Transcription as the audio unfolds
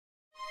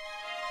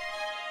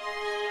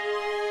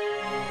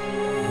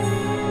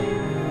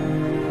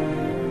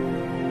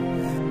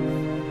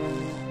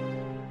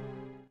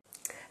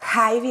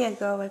Hi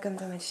Virgo, welcome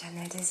to my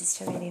channel. This is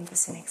your reading for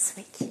the next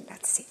week.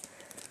 Let's see.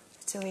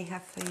 What do we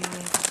have for you?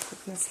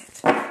 Quick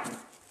message.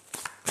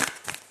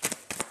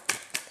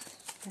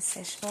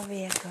 Message for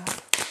Virgo.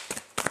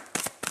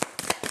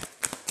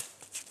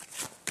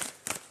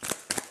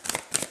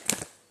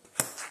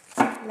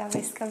 Love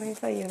is coming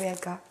for you,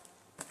 Virgo.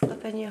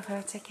 Open your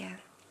heart again.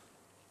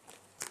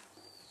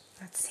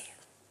 Let's see.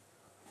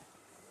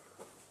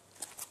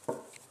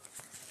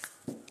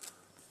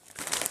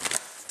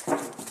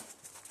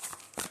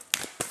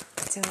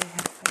 What do we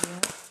have for you?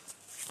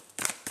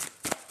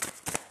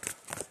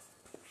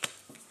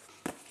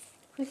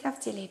 We have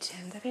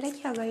diligent. I feel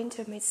like you're going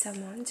to meet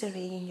someone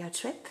during your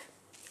trip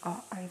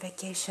or on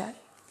vacation.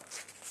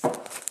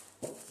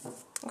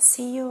 I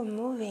see you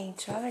moving,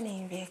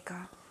 traveling,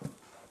 Virgo.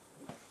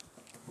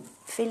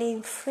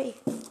 Feeling free.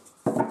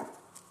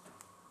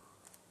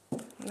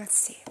 Let's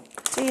see.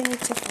 Do you need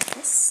to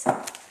focus?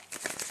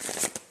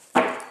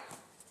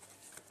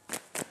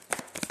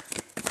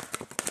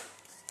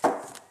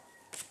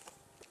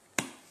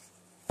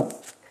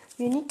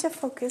 You need to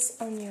focus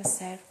on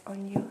yourself,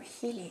 on your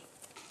healing.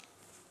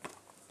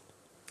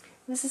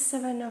 With the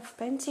Seven of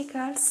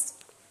Pentacles,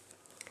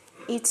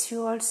 it's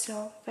you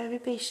also very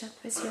patient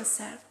with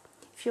yourself.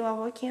 If you are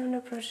working on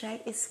a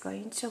project, it's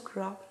going to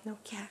grow,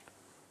 okay?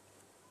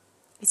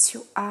 It's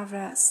your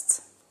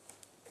harvest.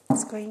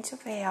 It's going to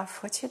pay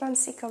off. What you don't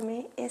see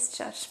coming is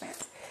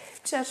judgment.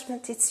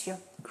 Judgment is you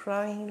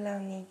growing,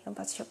 learning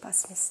about your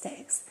past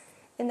mistakes.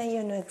 And then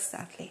you know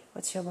exactly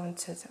what you want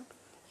to do.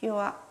 You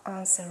are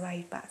on the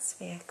right path,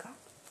 Virgo.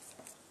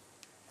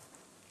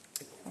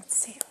 Let's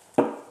see.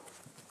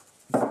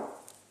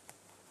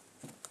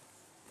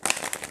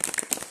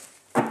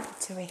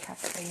 What do we have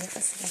for you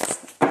this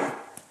next week?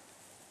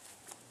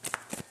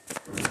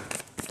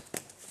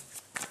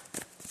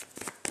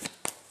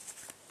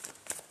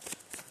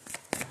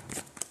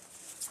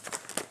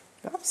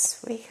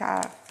 Oops, we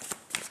have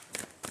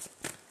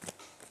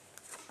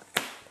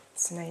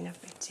the Nine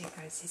of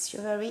Pentacles. It's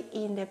you're very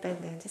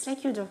independent. It's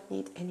like you don't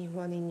need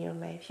anyone in your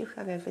life. You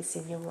have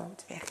everything you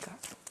want, Virgo.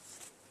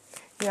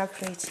 You are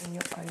creating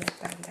your own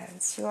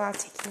abundance. You are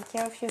taking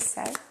care of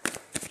yourself.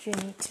 You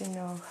need to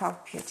know how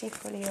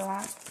beautiful you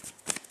are.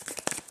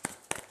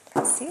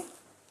 See?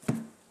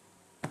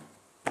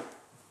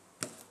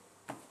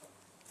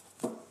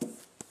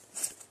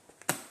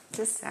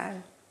 The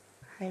Sun.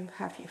 I'm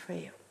happy for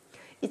you.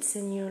 It's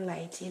a new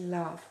light,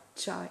 love,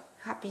 joy,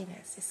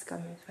 happiness is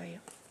coming for you.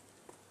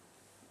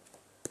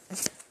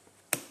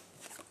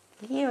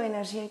 Leo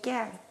energy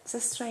again, the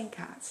Strength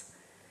card.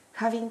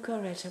 Having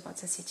courage about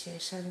the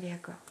situation,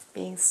 Virgo.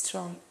 Being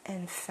strong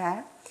and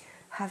fair.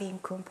 Having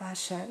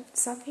compassion.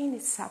 Something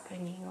is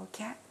happening,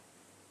 okay?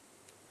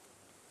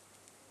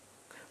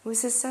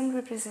 With the Sun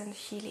represent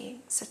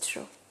healing, the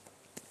truth.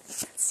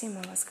 Let's see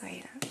more what's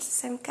going on. The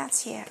same card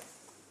here.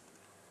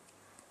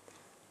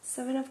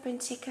 Seven of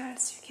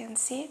Pentacles, you can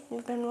see.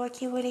 You've been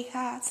working really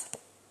hard.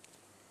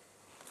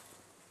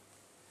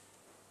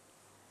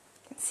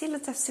 You can see a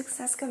lot of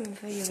success coming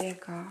for you,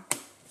 Virgo.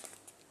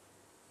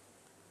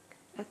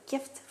 A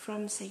gift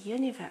from the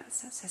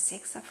universe, the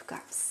Six of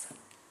Cups.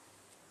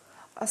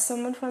 Or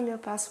someone from your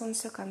past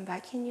wants to come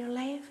back in your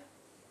life.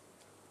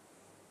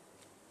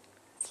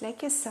 It's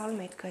like a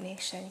soulmate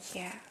connection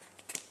here.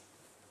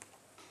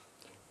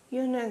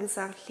 You know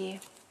exactly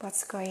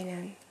what's going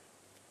on.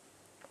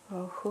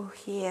 Or who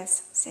he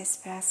is, this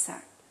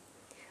person.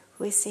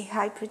 With the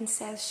High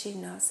Princess, she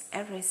knows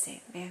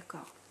everything,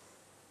 Virgo.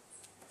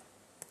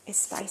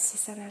 It's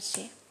Pisces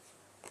energy.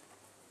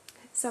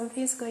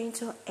 Something's going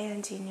to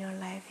end in your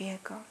life,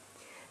 Virgo.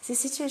 The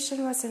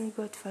situation wasn't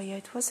good for you.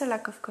 It was a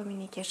lack of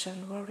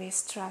communication, worry,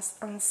 stress,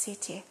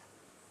 anxiety.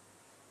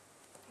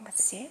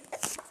 Let's see.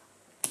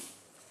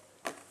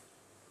 I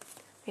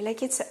feel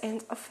like it's the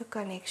end of a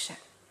connection.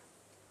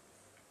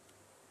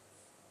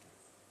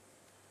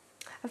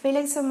 I feel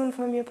like someone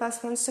from your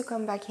past wants to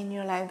come back in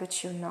your life,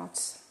 but you're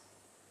not.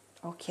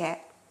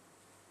 Okay?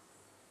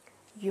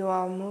 You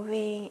are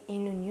moving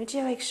in a new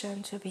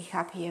direction to be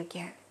happy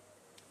again.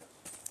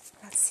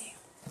 Let's see.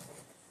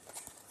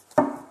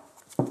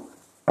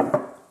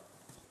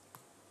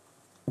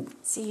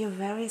 See, you're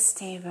very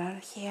stable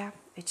here.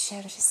 A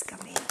change is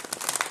coming.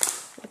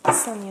 Put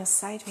this on your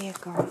side,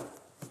 Virgo.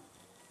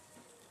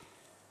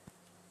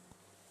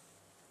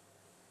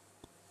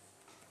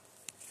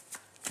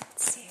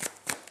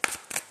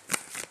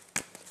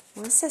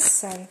 What's the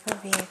Sun for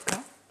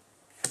Virgo?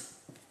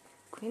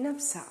 Queen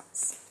of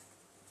Swords.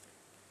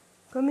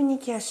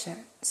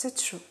 Communication, the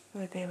truth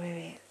will be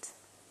revealed.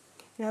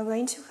 You are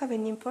going to have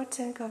an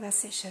important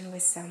conversation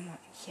with someone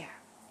here.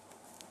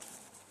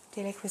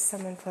 Like with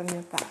someone from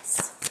your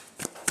past.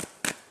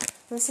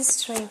 What's the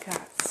Strength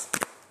card?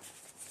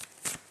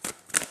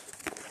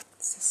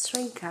 It's a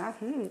Strength card.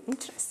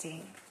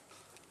 Interesting.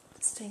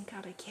 Strength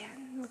card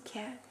again.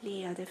 Okay,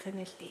 Leo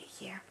definitely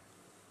here.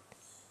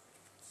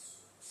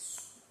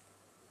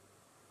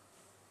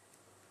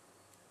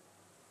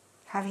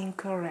 having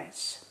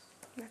courage.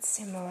 Let's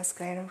see more what's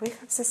going on. We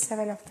have the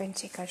Seven of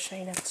Pentacles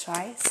showing up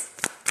twice.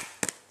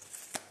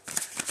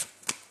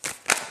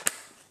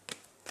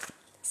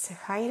 The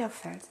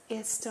Hierophant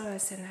is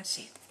Taurus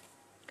energy.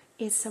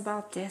 It's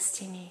about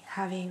destiny,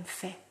 having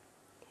faith.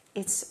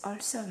 It's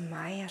also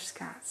Maya's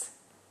card.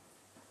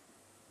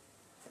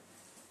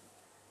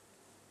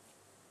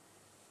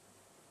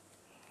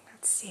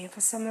 Let's see, for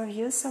some of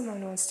you,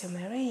 someone wants to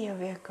marry you,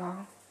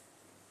 Virgo.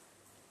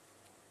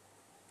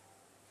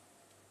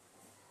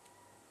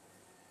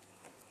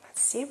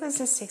 Let's see, with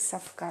the Six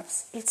of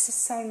Cups, it's a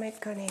soulmate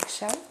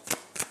connection.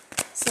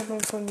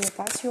 Someone from your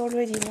past, you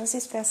already know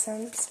this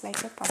person, it's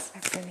like a past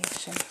life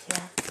connection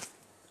here.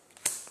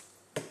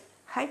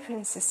 High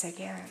Priestess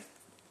again.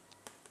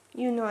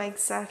 You know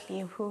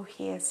exactly who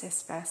he is,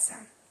 this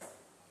person.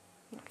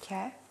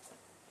 Okay?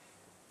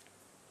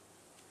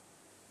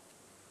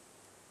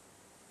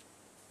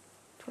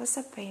 It was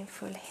a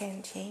painful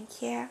ending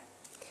here.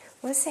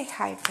 We'll say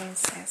High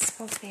Priestess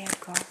for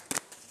Virgo.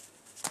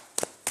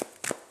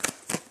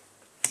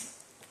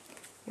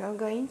 You're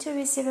going to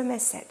receive a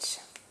message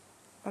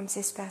from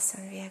this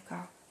person,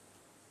 Virgo.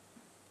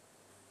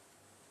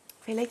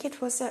 I feel like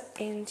it was an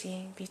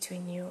ending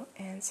between you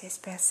and this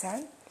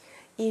person.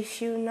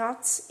 If you're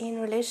not in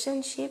a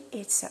relationship,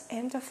 it's the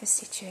end of a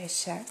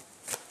situation.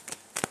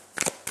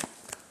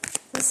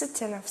 With the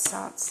Ten of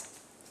Swords,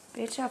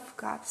 Page of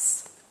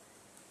Cups,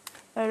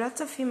 a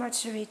lot of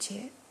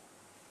immaturity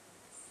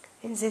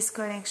in this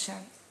connection.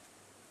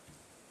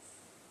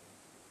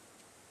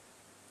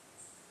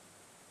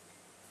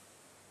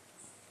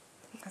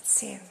 Let's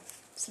see.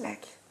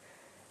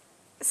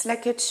 It's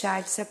like a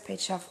child, it's a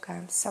Page of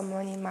Cups,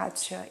 someone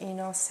immature,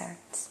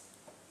 innocent.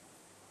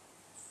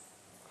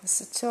 With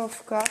the Two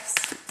of Cups,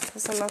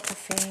 there's a lot of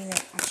feeling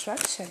of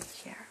attraction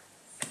here.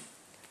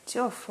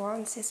 Two of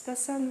Wands, this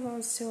person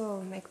wants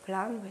to make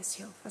plans with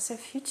you for the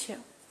future.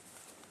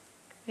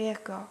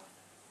 Virgo.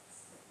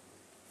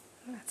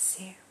 Let's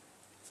see.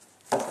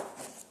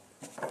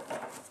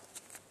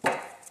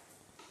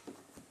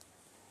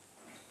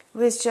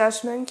 With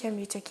Judgment, can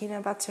be talking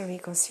about a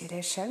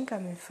reconciliation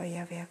coming for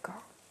you, Virgo.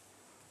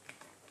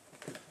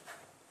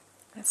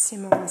 Let's see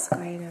more what's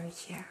going on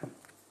here.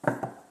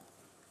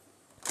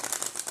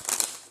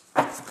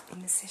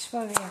 Message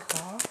for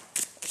Virgo.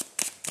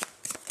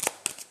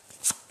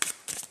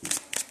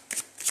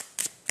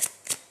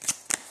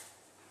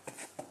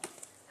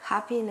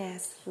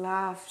 Happiness,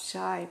 love,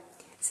 joy.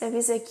 There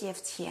is a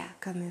gift here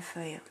coming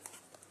for you.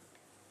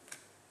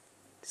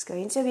 It's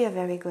going to be a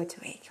very good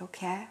week,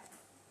 okay?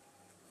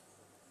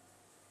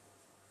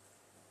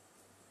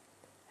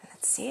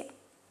 Let's see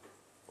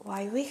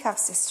why we have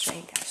the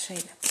Strength showing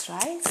up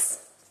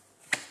twice.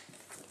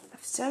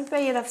 After a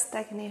period of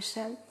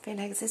stagnation, feel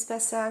like this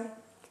person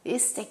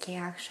is taking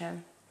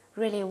action,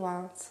 really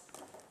wants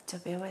to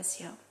be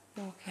with you,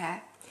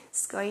 okay?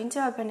 It's going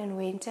to happen in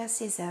winter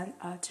season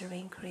or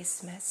during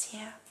Christmas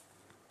here.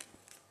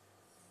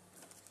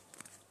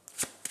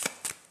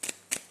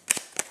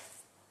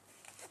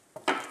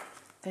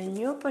 A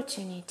new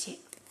opportunity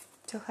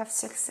to have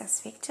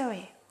success,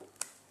 victory.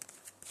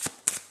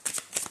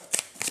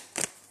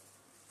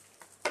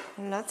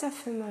 A lot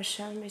of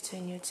emotion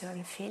between you two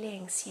and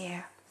feelings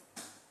here.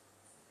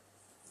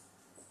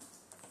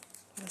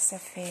 There's a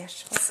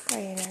fish. What's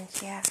going on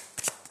here?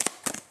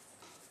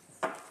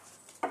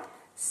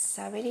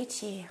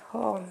 Stability,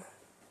 home.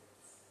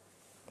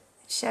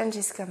 Change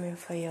is coming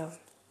for you.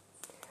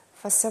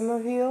 For some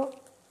of you,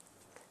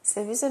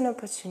 there is an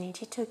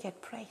opportunity to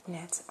get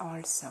pregnant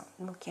also.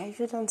 Okay,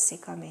 you don't see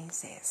coming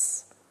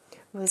this.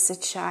 With the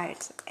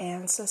child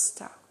and the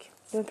stock.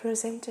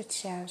 Represent a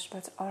change,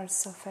 but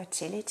also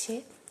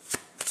fertility.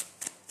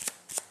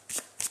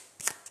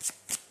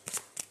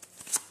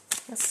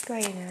 What's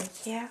going on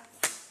here?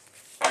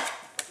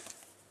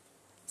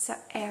 The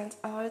end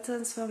or a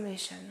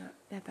transformation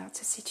about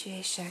the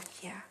situation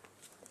here.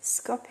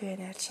 Scorpio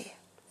energy.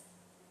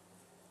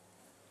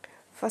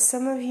 For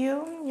some of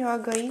you, you are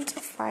going to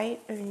find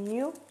a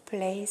new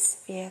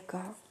place,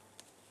 Virgo.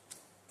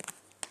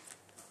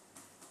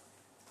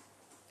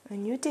 A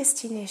new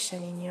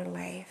destination in your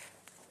life.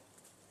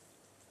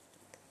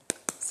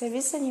 There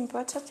is an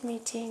important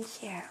meeting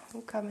here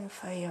coming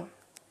for you.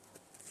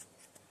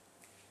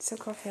 It's a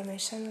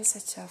confirmation with the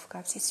Two of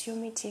Cups. It's you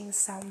meeting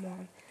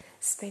someone,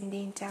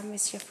 spending time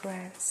with your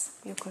friends,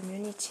 your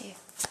community.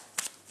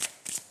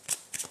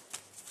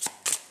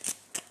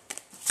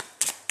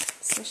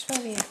 Search for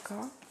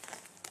Virgo.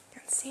 You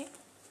can see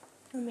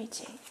a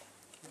meeting.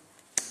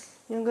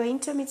 You're going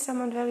to meet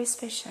someone very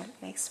special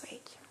next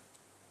week.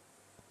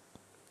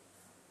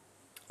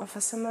 Or for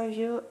some of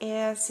you,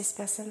 is this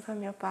person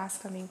from your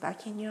past coming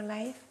back in your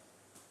life?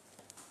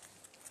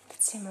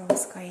 Let's see more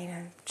what's going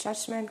on.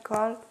 Judgment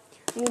call.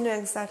 You know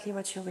exactly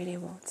what you really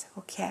want,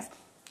 okay?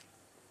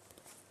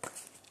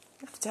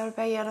 After a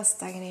period of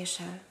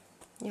stagnation,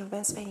 you've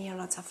been spending a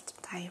lot of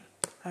time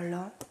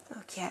alone,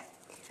 okay?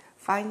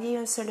 Finding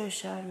a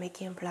solution,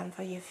 making a plan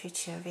for your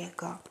future,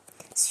 Virgo.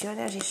 It's your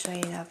energy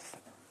showing up.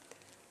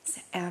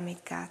 The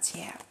Hermit card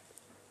here.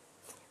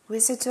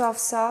 With the Two of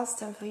Swords,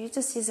 time for you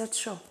to see the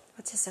truth.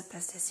 What is the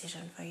best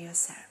decision for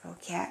yourself,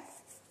 okay?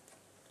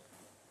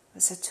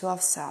 With the Two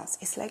of Swords,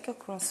 it's like a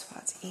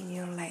crossroads in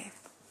your life.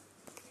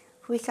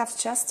 We have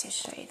justice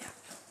showing up.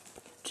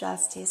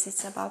 Justice,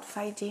 it's about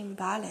finding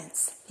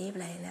balance,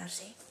 Libra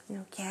energy,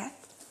 okay?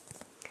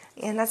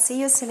 And I see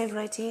you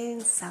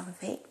celebrating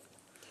something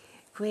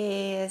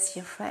with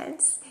your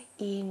friends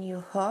in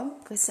your home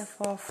with the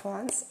Four of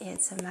Wands.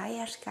 It's a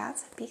marriage card,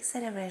 a big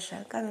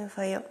celebration coming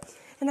for you.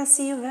 And I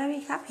see you very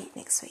happy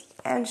next week.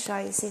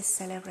 Enjoy this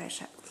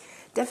celebration.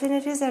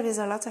 Definitely there is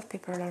a lot of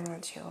people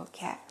around you,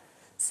 okay?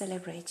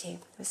 Celebrating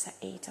with the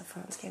Eight of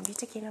Wands. Can be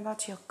talking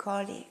about your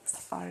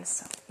colleagues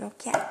also,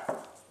 okay?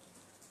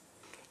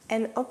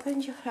 And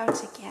open your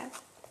heart again.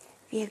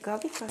 Virgo,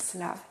 because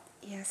love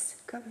is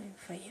coming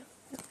for you,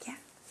 okay?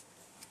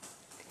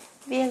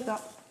 Virgo,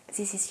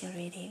 this is your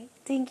reading.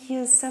 Thank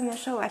you so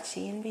much for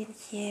watching and being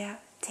here.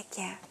 Take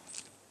care.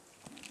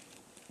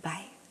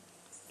 Bye.